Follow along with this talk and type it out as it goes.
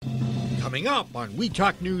Coming up on We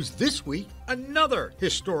Talk News this week, another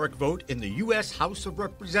historic vote in the U.S. House of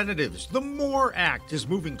Representatives. The MORE Act is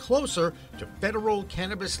moving closer to federal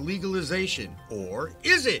cannabis legalization, or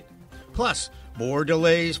is it? Plus, more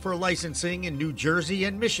delays for licensing in New Jersey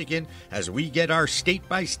and Michigan as we get our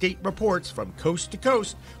state-by-state reports from coast to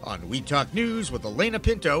coast on We Talk News with Elena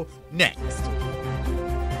Pinto next.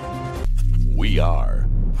 We are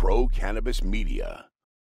Pro Cannabis Media.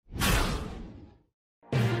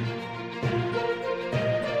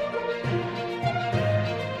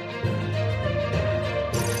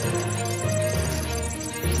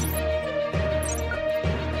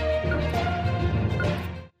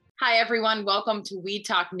 Hi, everyone. Welcome to We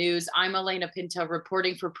Talk News. I'm Elena Pinto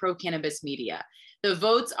reporting for Pro Cannabis Media. The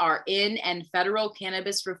votes are in and federal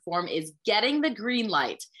cannabis reform is getting the green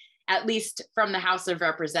light, at least from the House of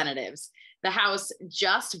Representatives. The House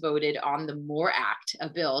just voted on the MORE Act, a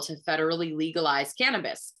bill to federally legalize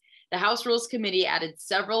cannabis. The House Rules Committee added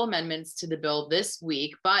several amendments to the bill this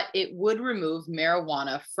week, but it would remove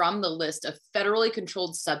marijuana from the list of federally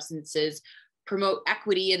controlled substances, promote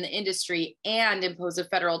equity in the industry, and impose a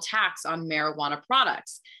federal tax on marijuana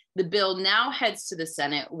products. The bill now heads to the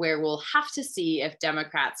Senate, where we'll have to see if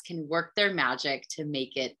Democrats can work their magic to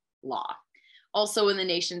make it law. Also in the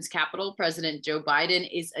nation's capital, President Joe Biden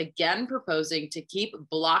is again proposing to keep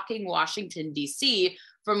blocking Washington, D.C.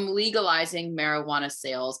 from legalizing marijuana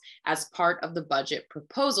sales as part of the budget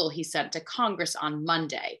proposal he sent to Congress on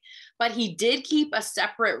Monday. But he did keep a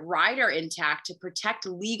separate rider intact to protect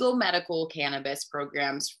legal medical cannabis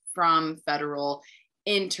programs from federal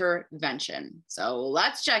intervention. So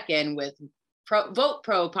let's check in with Vote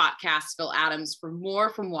Pro podcast Phil Adams for more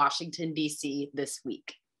from Washington, D.C. this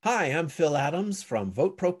week. Hi, I'm Phil Adams from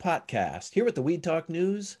Vote Pro Podcast, here with the We Talk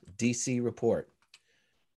News DC Report.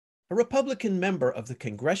 A Republican member of the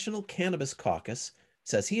Congressional Cannabis Caucus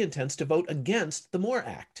says he intends to vote against the MORE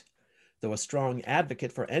Act. Though a strong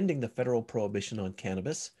advocate for ending the federal prohibition on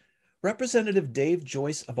cannabis, Representative Dave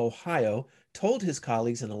Joyce of Ohio told his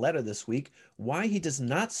colleagues in a letter this week why he does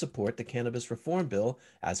not support the cannabis reform bill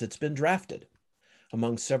as it's been drafted.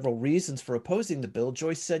 Among several reasons for opposing the bill,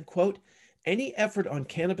 Joyce said, quote, "Any effort on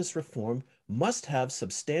cannabis reform must have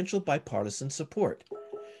substantial bipartisan support."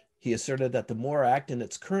 He asserted that the MORE Act in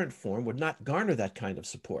its current form would not garner that kind of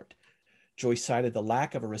support. Joyce cited the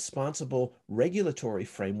lack of a responsible regulatory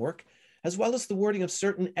framework, as well as the wording of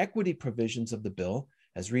certain equity provisions of the bill,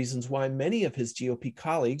 as reasons why many of his GOP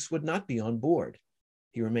colleagues would not be on board.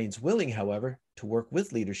 He remains willing, however, to work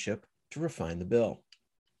with leadership to refine the bill.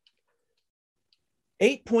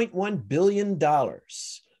 $8.1 billion.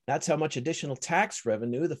 That's how much additional tax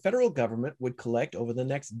revenue the federal government would collect over the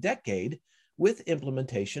next decade with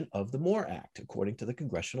implementation of the MORE Act, according to the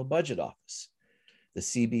Congressional Budget Office. The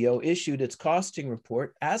CBO issued its costing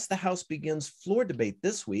report as the House begins floor debate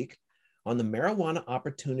this week on the Marijuana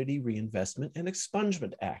Opportunity Reinvestment and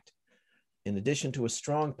Expungement Act. In addition to a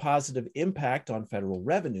strong positive impact on federal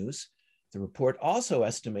revenues, the report also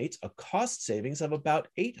estimates a cost savings of about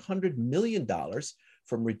 $800 million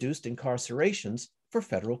from reduced incarcerations for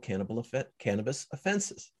federal cannabis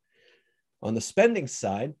offenses. On the spending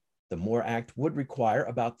side, the MORE Act would require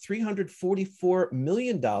about $344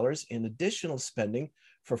 million in additional spending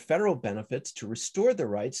for federal benefits to restore the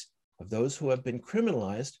rights of those who have been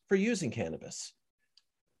criminalized for using cannabis.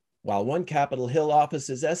 While one Capitol Hill office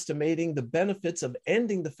is estimating the benefits of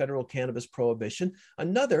ending the federal cannabis prohibition,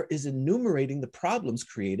 another is enumerating the problems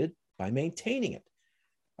created by maintaining it.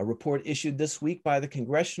 A report issued this week by the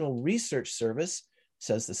Congressional Research Service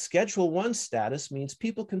says the Schedule I status means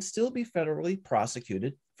people can still be federally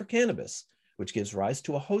prosecuted for cannabis, which gives rise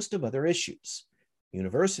to a host of other issues.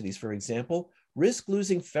 Universities, for example, risk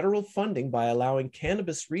losing federal funding by allowing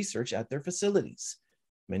cannabis research at their facilities.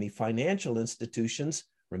 Many financial institutions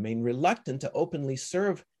remain reluctant to openly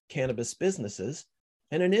serve cannabis businesses,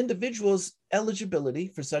 and an individual's eligibility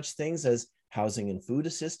for such things as housing and food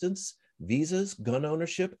assistance, visas, gun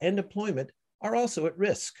ownership, and employment are also at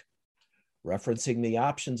risk. Referencing the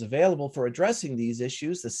options available for addressing these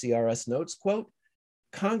issues, the CRS notes, quote,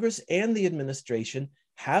 "Congress and the administration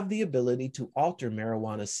have the ability to alter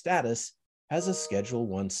marijuana's status as a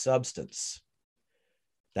Schedule I substance."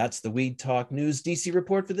 That's the Weed Talk News DC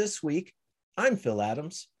report for this week. I'm Phil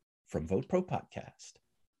Adams from Vote Pro Podcast.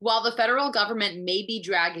 While the federal government may be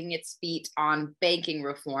dragging its feet on banking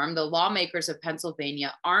reform, the lawmakers of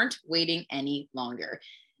Pennsylvania aren't waiting any longer.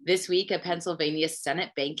 This week, a Pennsylvania Senate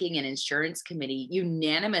Banking and Insurance Committee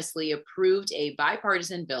unanimously approved a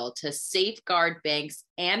bipartisan bill to safeguard banks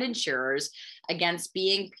and insurers against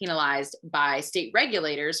being penalized by state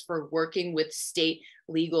regulators for working with state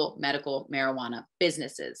legal medical marijuana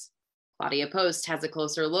businesses. Claudia Post has a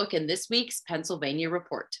closer look in this week's Pennsylvania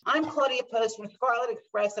Report. I'm Claudia Post from Scarlet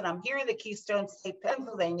Express, and I'm here in the Keystone State,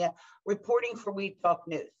 Pennsylvania, reporting for We Talk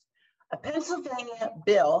News. A Pennsylvania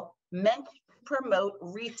bill meant to promote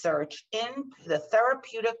research into the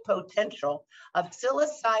therapeutic potential of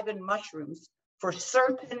psilocybin mushrooms for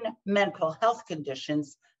certain mental health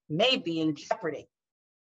conditions may be in jeopardy.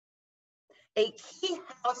 A key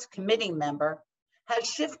House committee member has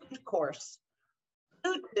shifted course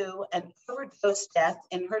due to an overdose death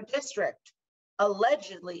in her district,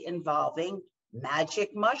 allegedly involving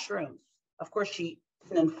magic mushrooms. Of course, she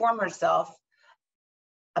didn't inform herself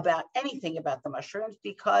about anything about the mushrooms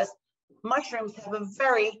because mushrooms have a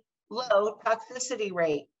very low toxicity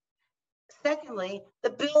rate. Secondly, the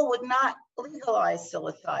bill would not legalize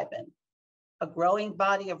psilocybin. A growing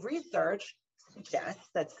body of research suggests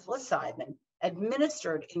that psilocybin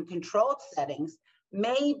administered in controlled settings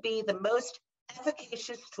may be the most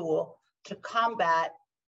efficacious tool to combat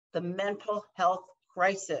the mental health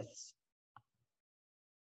crisis.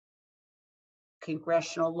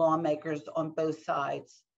 Congressional lawmakers on both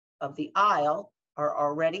sides of the aisle are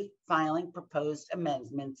already filing proposed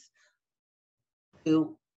amendments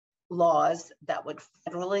to laws that would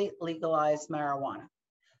federally legalize marijuana.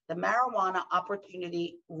 The Marijuana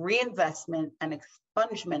Opportunity Reinvestment and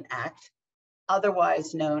Expungement Act,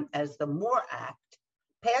 otherwise known as the MORE Act,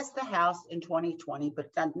 passed the House in 2020,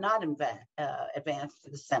 but did not advance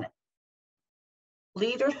to the Senate.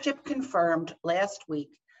 Leadership confirmed last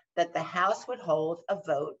week that the House would hold a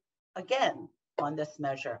vote again on this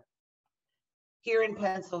measure. Here in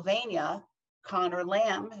Pennsylvania, Connor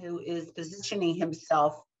Lamb, who is positioning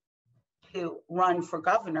himself to run for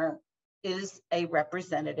governor, is a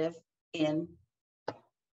representative in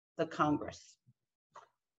the Congress.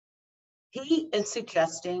 He is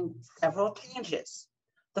suggesting several changes.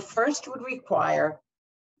 The first would require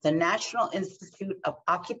the National Institute of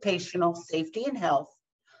Occupational Safety and Health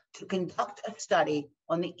to conduct a study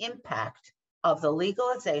on the impact of the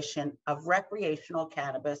legalization of recreational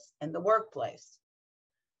cannabis in the workplace.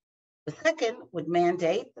 The second would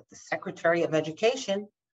mandate that the Secretary of Education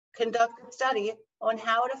conduct a study on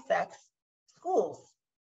how it affects schools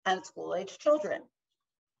and school-age children.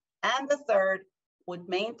 And the third would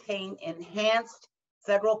maintain enhanced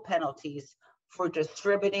federal penalties for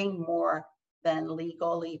distributing more than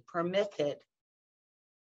legally permitted.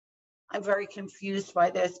 I'm very confused by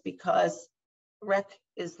this because rec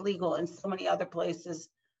is legal in so many other places.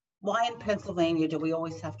 Why in Pennsylvania do we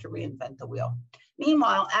always have to reinvent the wheel?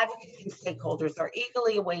 Meanwhile, advocates and stakeholders are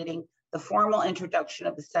eagerly awaiting the formal introduction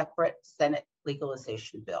of the separate Senate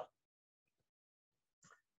legalization bill.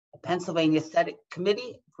 A Pennsylvania Senate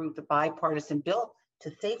committee approved a bipartisan bill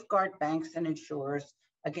to safeguard banks and insurers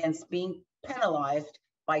against being penalized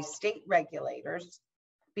by state regulators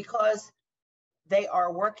because they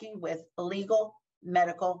are working with illegal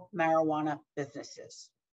medical marijuana businesses.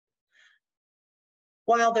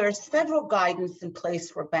 While there's federal guidance in place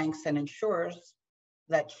for banks and insurers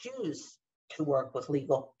that choose to work with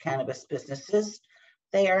legal cannabis businesses,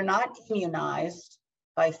 they are not immunized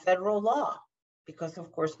by federal law because,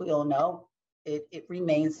 of course, we all know it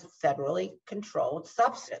remains a federally controlled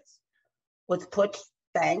substance, which puts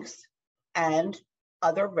banks and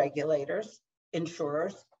other regulators,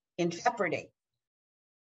 insurers, in jeopardy.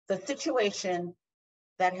 The situation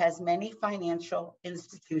that has many financial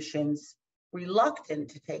institutions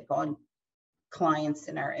reluctant to take on clients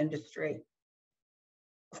in our industry.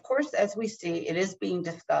 Of course, as we see, it is being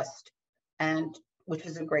discussed, and which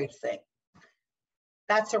is a great thing.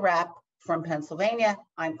 That's a wrap from Pennsylvania.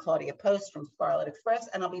 I'm Claudia Post from Scarlet Express,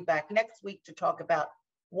 and I'll be back next week to talk about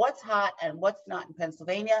what's hot and what's not in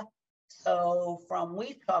Pennsylvania. So from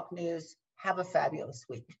We Talk News, have a fabulous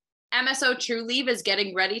week. MSO Trulieve is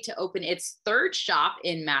getting ready to open its third shop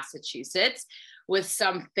in Massachusetts with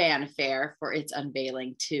some fanfare for its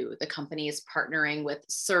unveiling too. The company is partnering with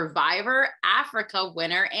Survivor Africa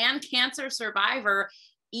winner and cancer survivor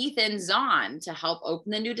Ethan Zahn to help open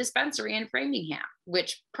the new dispensary in Framingham,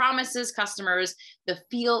 which promises customers the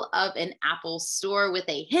feel of an Apple store with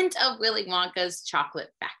a hint of Willy Wonka's chocolate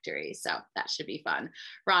factory. So that should be fun.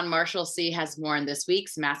 Ron Marshall-C has more in this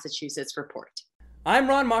week's Massachusetts Report. I'm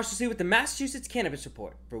Ron Marshall-C with the Massachusetts Cannabis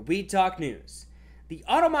Report for We Talk News. The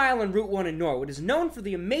Auto Mile on Route 1 in Norwood is known for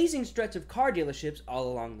the amazing stretch of car dealerships all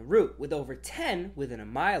along the route, with over 10 within a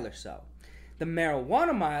mile or so. The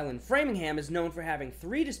Marijuana Mile in Framingham is known for having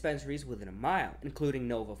 3 dispensaries within a mile, including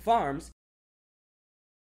Nova Farms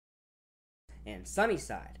and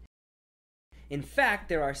Sunnyside. In fact,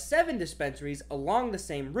 there are 7 dispensaries along the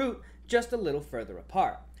same route, just a little further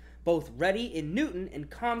apart. Both Ready in Newton and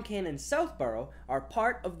Comcan in Southborough are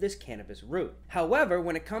part of this cannabis route. However,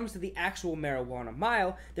 when it comes to the actual marijuana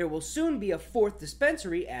mile, there will soon be a 4th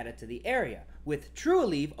dispensary added to the area, with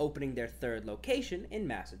Trulieve opening their 3rd location in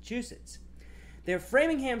Massachusetts. Their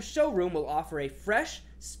Framingham showroom will offer a fresh,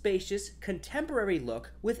 spacious, contemporary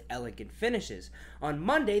look with elegant finishes. On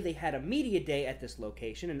Monday, they had a media day at this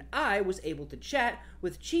location, and I was able to chat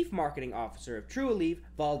with Chief Marketing Officer of Trulieve,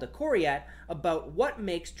 Valda Coriat, about what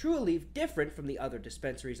makes Trulieve different from the other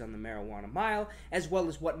dispensaries on the Marijuana Mile, as well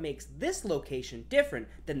as what makes this location different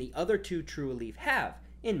than the other 2 Trulieve have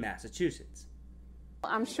in Massachusetts.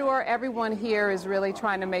 I'm sure everyone here is really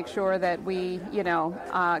trying to make sure that we,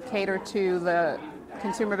 cater to the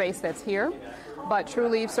consumer base that's here. But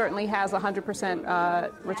Trulieve certainly has a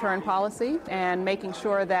 100% return policy, and making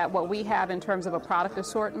sure that what we have in terms of a product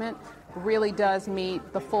assortment really does meet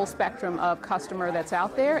the full spectrum of customer that's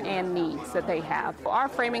out there and needs that they have. Our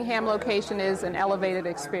Framingham location is an elevated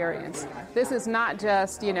experience. This is not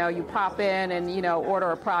just, you pop in and, order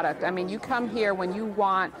a product. I mean, you come here when you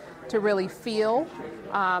want to really feel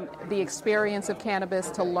the experience of cannabis,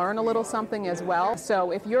 to learn a little something as well.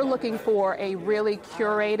 So if you're looking for a really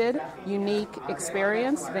curated, unique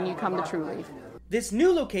experience, then you come to Trulieve. This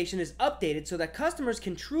new location is updated so that customers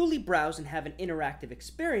can truly browse and have an interactive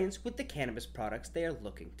experience with the cannabis products they are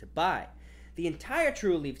looking to buy. The entire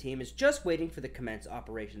Trulieve team is just waiting for the commence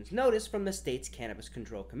operations notice from the state's Cannabis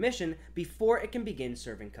Control Commission before it can begin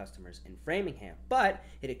serving customers in Framingham, but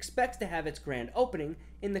it expects to have its grand opening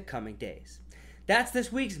in the coming days. That's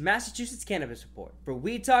this week's Massachusetts Cannabis Report. For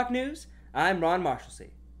Weed Talk News, I'm Ron Marshalsea.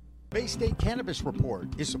 Bay State Cannabis Report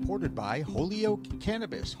is supported by Holyoke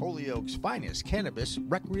Cannabis, Holyoke's finest cannabis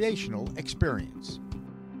recreational experience.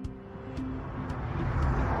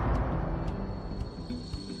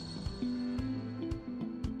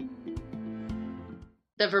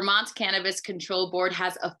 The Vermont Cannabis Control Board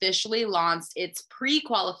has officially launched its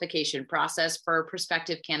pre-qualification process for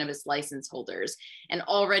prospective cannabis license holders. And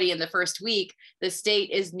already in the first week, the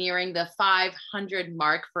state is nearing the 500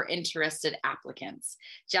 mark for interested applicants.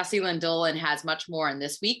 Jessie Lynn Dolan has much more in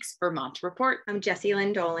this week's Vermont Report. I'm Jessie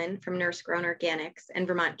Lynn Dolan from Nurse Grown Organics and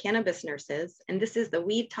Vermont Cannabis Nurses, and this is the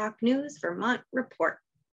Weed Talk News Vermont Report.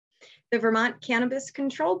 The Vermont Cannabis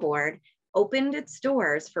Control Board opened its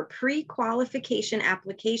doors for pre-qualification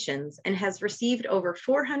applications and has received over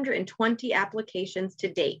 420 applications to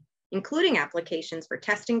date, including applications for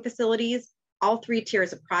testing facilities, all 3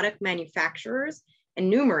 tiers of product manufacturers, and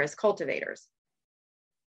numerous cultivators.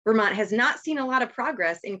 Vermont has not seen a lot of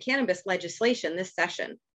progress in cannabis legislation this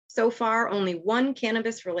session. So far, only 1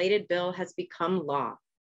 cannabis-related bill has become law.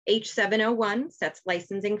 H701 sets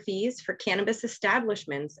licensing fees for cannabis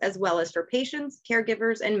establishments as well as for patients,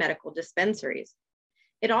 caregivers, and medical dispensaries.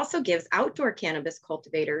 It also gives outdoor cannabis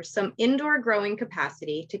cultivators some indoor growing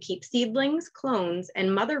capacity to keep seedlings, clones,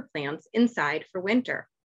 and mother plants inside for winter.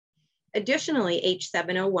 Additionally,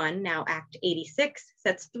 H701, now Act 86,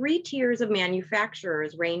 sets 3 tiers of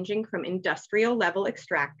manufacturers ranging from industrial level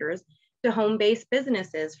extractors to home-based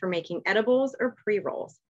businesses for making edibles or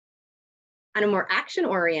pre-rolls. On a more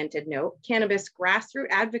action-oriented note, cannabis grassroots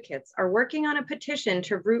advocates are working on a petition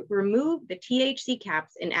to remove the THC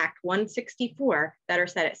caps in Act 164 that are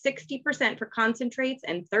set at 60% for concentrates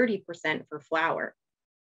and 30% for flower.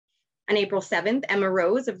 On April 7th, Emma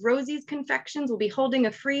Rose of Rosie's Confections will be holding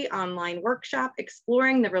a free online workshop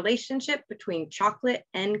exploring the relationship between chocolate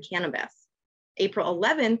and cannabis. April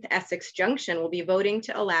 11th, Essex Junction will be voting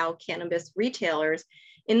to allow cannabis retailers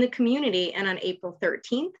in the community, and on April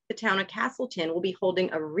 13th, the town of Castleton will be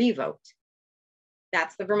holding a revote.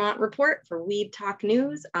 That's the Vermont Report for Weed Talk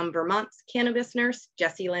News. I'm Vermont's cannabis nurse,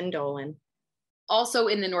 Jessie Lynn Dolan. Also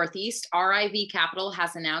in the Northeast, RIV Capital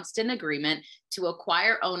has announced an agreement to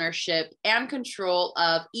acquire ownership and control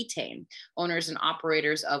of Etain, owners and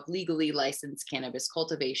operators of legally licensed cannabis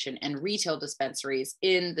cultivation and retail dispensaries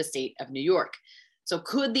in the state of New York. So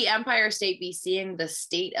could the Empire State be seeing the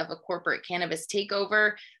state of a corporate cannabis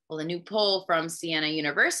takeover? Well, a new poll from Siena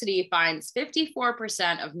University finds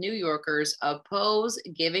 54% of New Yorkers oppose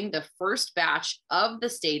giving the first batch of the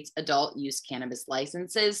state's adult use cannabis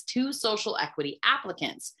licenses to social equity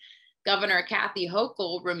applicants. Governor Kathy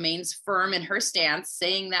Hochul remains firm in her stance,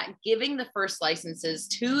 saying that giving the first licenses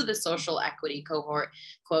to the social equity cohort,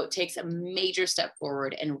 quote, takes a major step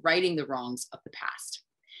forward in righting the wrongs of the past.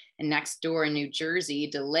 And next door in New Jersey,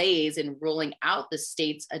 delays in rolling out the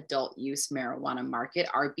state's adult use marijuana market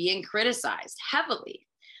are being criticized heavily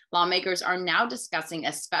Lawmakers are now discussing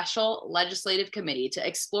a special legislative committee to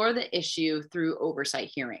explore the issue through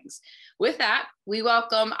oversight hearings. With that, we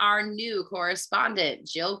welcome our new correspondent,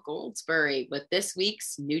 Jill Goldsberry, with this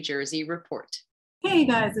week's New Jersey Report. Hey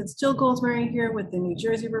guys, it's Jill Goldsberry here with the New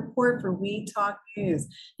Jersey Report for We Talk News.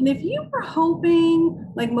 And if you were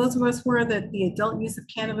hoping, like most of us were, that the adult use of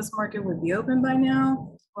cannabis market would be open by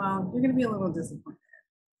now, well, you're going to be a little disappointed.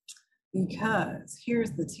 Because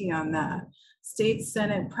here's the tea on that. State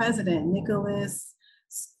Senate President Nicholas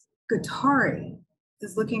Scutari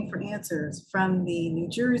is looking for answers from the New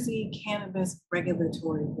Jersey Cannabis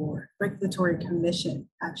Regulatory Commission,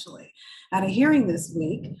 actually. At a hearing this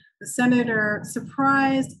week, the senator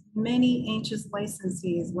surprised many anxious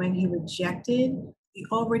licensees when he rejected the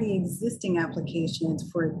already existing applications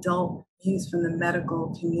for adult use from the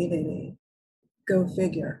medical community. Go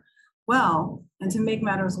figure. Well, and to make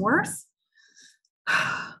matters worse,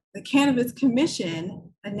 the Cannabis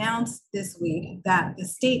Commission announced this week that the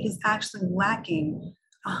state is actually lacking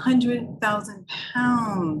 100,000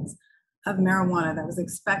 pounds of marijuana that was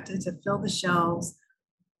expected to fill the shelves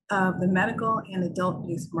of the medical and adult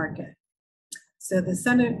use market. So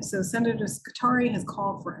Senator Scutari has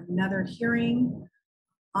called for another hearing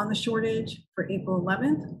on the shortage for April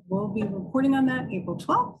 11th. We'll be reporting on that April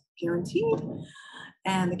 12th, guaranteed.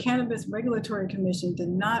 And the Cannabis Regulatory Commission did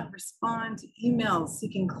not respond to emails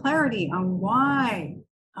seeking clarity on why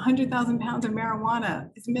 100,000 pounds of marijuana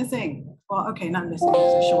is missing. Well, okay, not missing,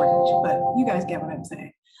 there's a shortage, but you guys get what I'm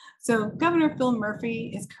saying. So Governor Phil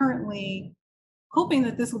Murphy is currently hoping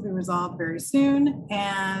that this will be resolved very soon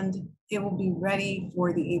and it will be ready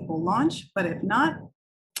for the April launch. But if not,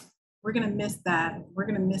 we're gonna miss that. We're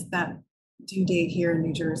gonna miss that due date here in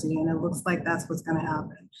New Jersey, and it looks like that's what's going to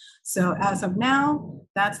happen. So as of now,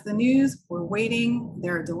 that's the news. We're waiting.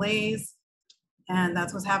 There are delays, and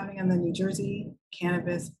that's what's happening in the New Jersey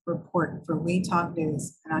Cannabis Report for We Talk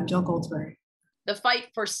News. And I'm Jill Goldsberry. The fight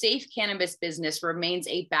for safe cannabis business remains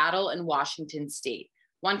a battle in Washington state.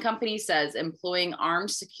 One company says employing armed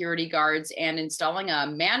security guards and installing a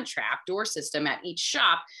man-trap door system at each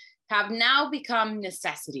shop have now become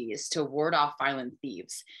necessities to ward off violent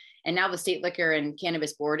thieves. And now the State Liquor and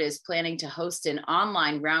Cannabis Board is planning to host an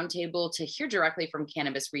online roundtable to hear directly from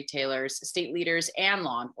cannabis retailers, state leaders, and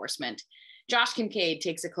law enforcement. Josh Kincaid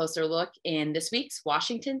takes a closer look in this week's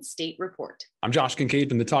Washington State Report. I'm Josh Kincaid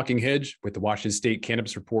from the Talking Hedge with the Washington State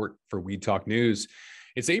Cannabis Report for We Talk News.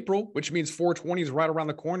 It's April, which means 420 is right around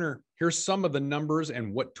the corner. Here's some of the numbers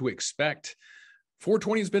and what to expect.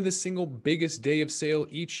 420 has been the single biggest day of sale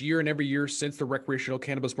each year and every year since the recreational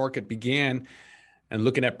cannabis market began. And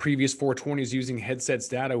looking at previous 420s using Headsets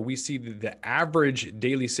data, we see that the average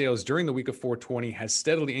daily sales during the week of 420 has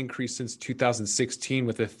steadily increased since 2016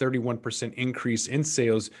 with a 31% increase in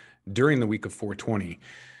sales during the week of 420.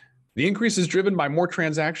 The increase is driven by more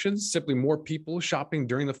transactions, simply more people shopping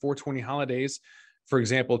during the 420 holidays. For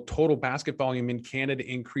example, total basket volume in Canada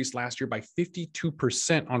increased last year by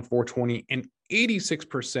 52% on 420 and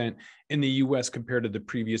 86% in the US compared to the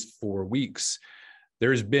previous 4 weeks.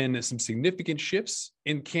 There's been some significant shifts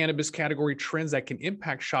in cannabis category trends that can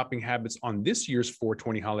impact shopping habits on this year's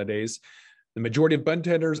 420 holidays. The majority of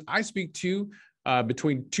budtenders I speak to,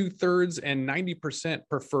 between 2/3 and 90%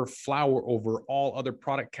 prefer flower over all other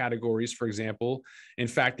product categories, for example. In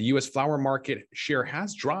fact, the U.S. flower market share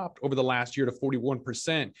has dropped over the last year to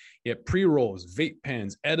 41%, yet pre-rolls, vape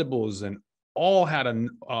pens, edibles, and all had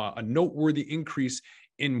a noteworthy increase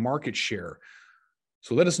in market share.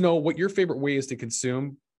 So let us know what your favorite way is to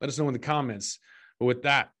consume. Let us know in the comments. But with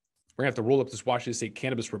that, we're going to have to roll up this Washington State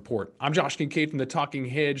Cannabis Report. I'm Josh Kincaid from the Talking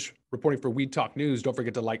Hedge, reporting for We Talk News. Don't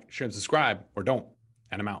forget to like, share, and subscribe, or don't.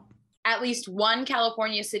 And I'm out. At least one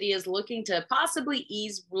California city is looking to possibly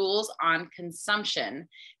ease rules on consumption.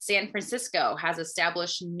 San Francisco has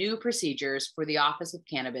established new procedures for the Office of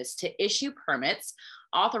Cannabis to issue permits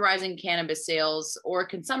authorizing cannabis sales or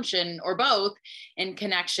consumption or both in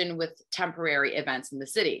connection with temporary events in the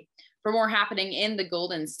city. For more happening in the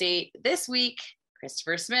Golden State this week,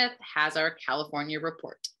 Christopher Smith has our California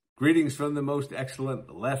report. Greetings from the most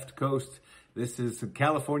excellent left coast. This is the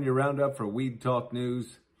California Roundup for Weed Talk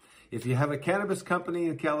News. If you have a cannabis company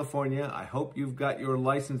in California, I hope you've got your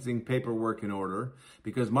licensing paperwork in order,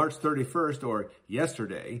 because March 31st, or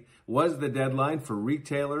yesterday, was the deadline for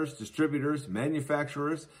retailers, distributors,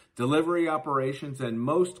 manufacturers, delivery operations, and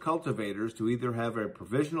most cultivators to either have a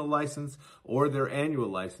provisional license or their annual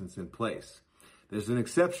license in place. There's an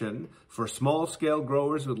exception for small-scale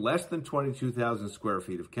growers with less than 22,000 square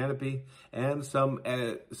feet of canopy and some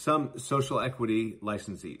social equity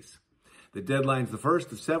licensees. The deadline's the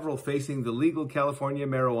first of several facing the legal California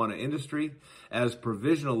marijuana industry, as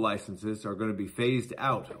provisional licenses are going to be phased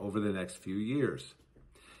out over the next few years.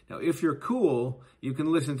 Now, if you're cool, you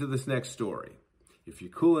can listen to this next story. If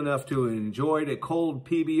you're cool enough to enjoy a cold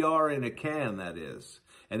PBR in a can, that is.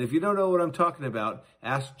 And if you don't know what I'm talking about,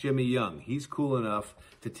 ask Jimmy Young. He's cool enough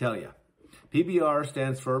to tell you. PBR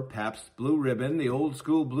stands for Pabst Blue Ribbon, the old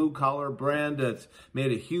school blue collar brand that's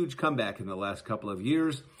made a huge comeback in the last couple of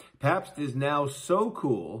years. Pabst is now so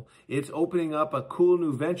cool, it's opening up a cool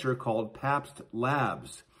new venture called Pabst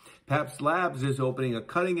Labs. Pabst Labs is opening a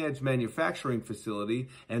cutting-edge manufacturing facility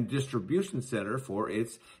and distribution center for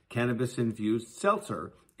its cannabis-infused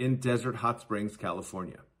seltzer in Desert Hot Springs,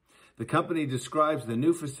 California. The company describes the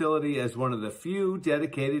new facility as one of the few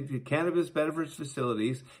dedicated cannabis beverage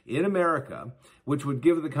facilities in America, which would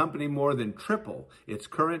give the company more than triple its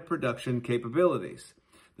current production capabilities.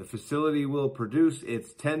 The facility will produce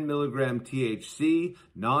its 10 milligram THC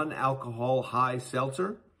non-alcohol high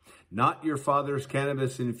seltzer, Not Your Father's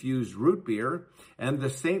Cannabis-Infused Root Beer, and the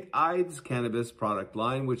St. Ides Cannabis product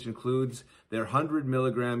line, which includes their 100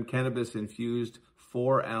 milligram cannabis-infused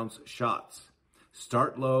 4-ounce shots.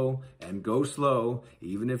 Start low and go slow,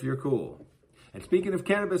 even if you're cool. And speaking of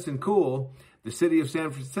cannabis and cool, the city of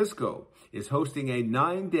San Francisco is hosting a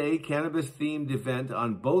 9-day cannabis-themed event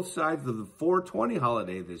on both sides of the 420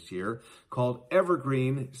 holiday this year called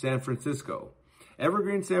Evergreen San Francisco.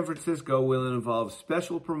 Evergreen San Francisco will involve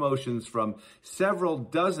special promotions from several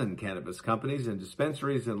dozen cannabis companies and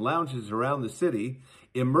dispensaries and lounges around the city,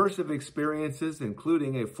 immersive experiences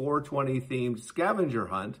including a 420-themed scavenger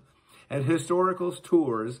hunt, and historical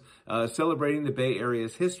tours celebrating the Bay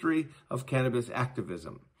Area's history of cannabis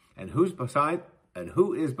activism. And who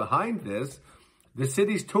is behind this? The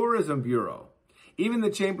city's tourism bureau. Even the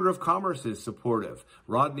Chamber of Commerce is supportive.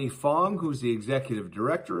 Rodney Fong, who's the executive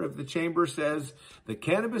director of the chamber, says the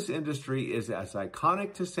cannabis industry is as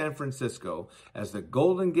iconic to San Francisco as the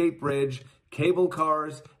Golden Gate Bridge, cable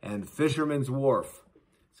cars, and Fisherman's Wharf.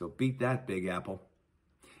 So beat that, Big Apple.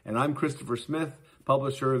 And I'm Christopher Smith,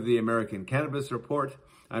 publisher of the American Cannabis Report.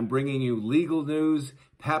 I'm bringing you legal news,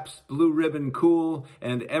 Pabst Blue Ribbon Cool,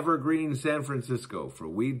 and Evergreen San Francisco for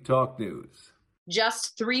Weed Talk News.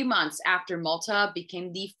 Just 3 months after Malta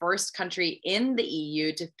became the first country in the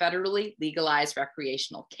EU to federally legalize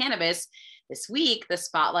recreational cannabis, this week, the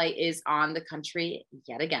spotlight is on the country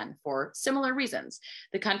yet again for similar reasons.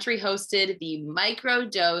 The country hosted the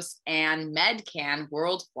Microdose and MedCan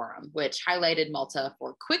World Forum, which highlighted Malta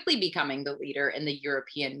for quickly becoming the leader in the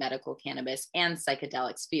European medical cannabis and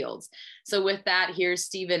psychedelics fields. So with that, here's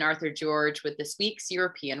Stephen Arthur George with this week's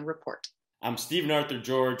European Report. I'm Stephen Arthur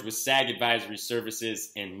George with SAG Advisory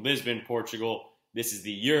Services in Lisbon, Portugal. This is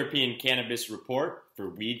the European Cannabis Report for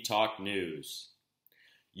Weed Talk News.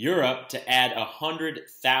 Europe to add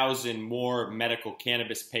 100,000 more medical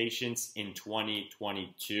cannabis patients in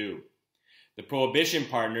 2022. The Prohibition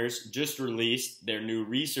Partners just released their new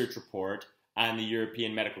research report on the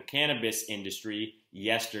European medical cannabis industry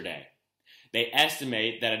yesterday. They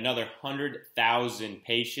estimate that another 100,000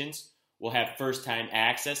 patients will have first-time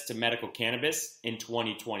access to medical cannabis in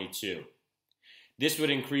 2022. This would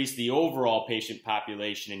increase the overall patient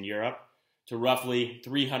population in Europe to roughly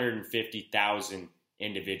 350,000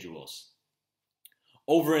 individuals.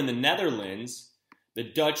 Over in the Netherlands, the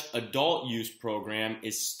Dutch adult use program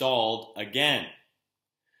is stalled again.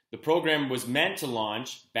 The program was meant to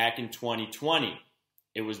launch back in 2020.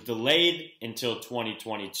 It was delayed until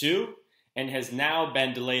 2022 and has now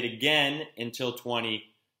been delayed again until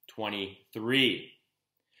 2023.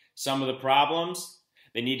 Some of the problems: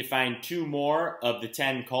 they need to find 2 more of the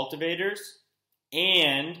 10 cultivators,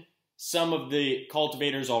 and some of the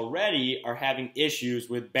cultivators already are having issues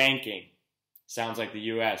with banking. Sounds like the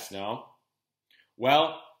US, no?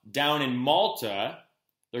 Well, down in Malta,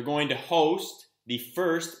 they're going to host the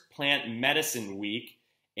first Plant Medicine Week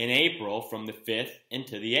in April from the 5th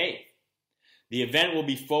into the 8th. The event will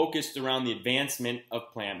be focused around the advancement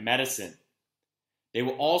of plant medicine. They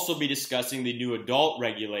will also be discussing the new adult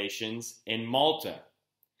regulations in Malta.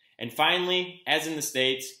 And finally, as in the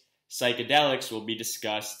States, psychedelics will be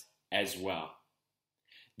discussed as well.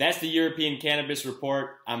 That's the European Cannabis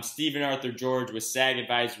Report. I'm Stephen Arthur George with SAG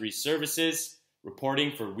Advisory Services,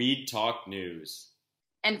 reporting for Weed Talk News.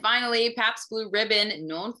 And finally, Pabst Blue Ribbon,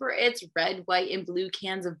 known for its red, white, and blue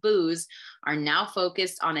cans of booze, are now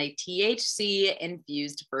focused on a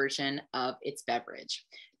THC-infused version of its beverage.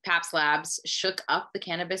 Pabst Labs shook up the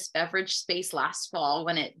cannabis beverage space last fall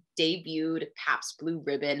when it debuted Pabst Blue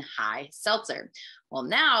Ribbon High Seltzer. Well,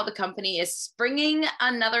 now the company is springing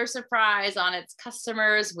another surprise on its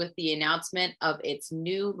customers with the announcement of its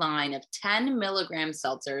new line of 10 milligram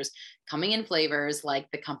seltzers coming in flavors like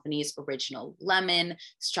the company's original lemon,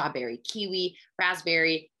 strawberry kiwi,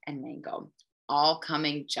 raspberry, and mango, all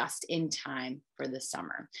coming just in time for the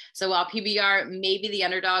summer. So while PBR may be the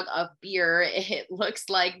underdog of beer, it looks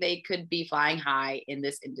like they could be flying high in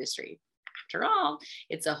this industry. After all,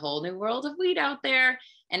 it's a whole new world of weed out there,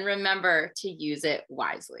 and remember to use it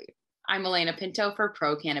wisely. I'm Elena Pinto for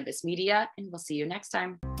Pro Cannabis Media, and we'll see you next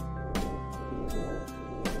time.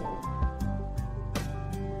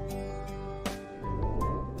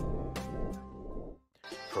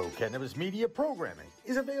 Pro Cannabis Media programming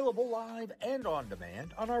is available live and on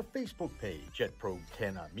demand on our Facebook page at Pro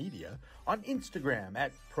Canna Media, on Instagram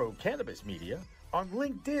at Pro Cannabis Media, on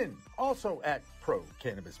LinkedIn also at Pro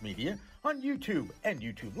Cannabis Media, on YouTube and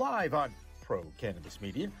YouTube Live on Pro Cannabis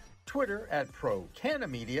Media, Twitter at Pro Canna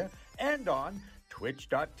Media, and on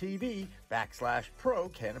twitch.tv/Pro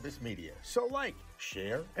Cannabis Media. So like,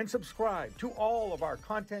 share, and subscribe to all of our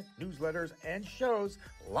content, newsletters, and shows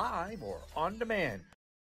live or on demand.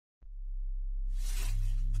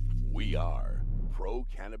 We are Pro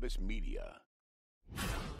Cannabis Media.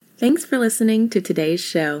 Thanks for listening to today's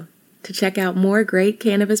show. To check out more great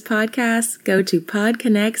cannabis podcasts, go to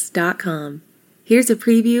podconnects.com. Here's a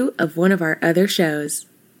preview of one of our other shows.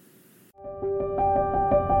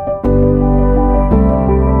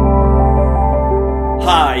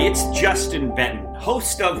 Hi, it's Justin Benton,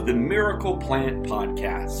 host of the Miracle Plant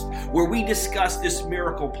Podcast, where we discuss this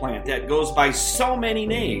miracle plant that goes by so many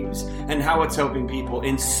names and how it's helping people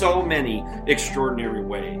in so many extraordinary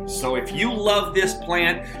ways. So if you love this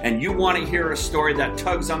plant and you want to hear a story that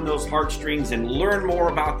tugs on those heartstrings and learn more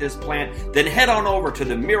about this plant, then head on over to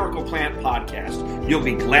the Miracle Plant Podcast. You'll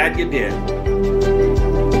be glad you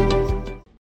did.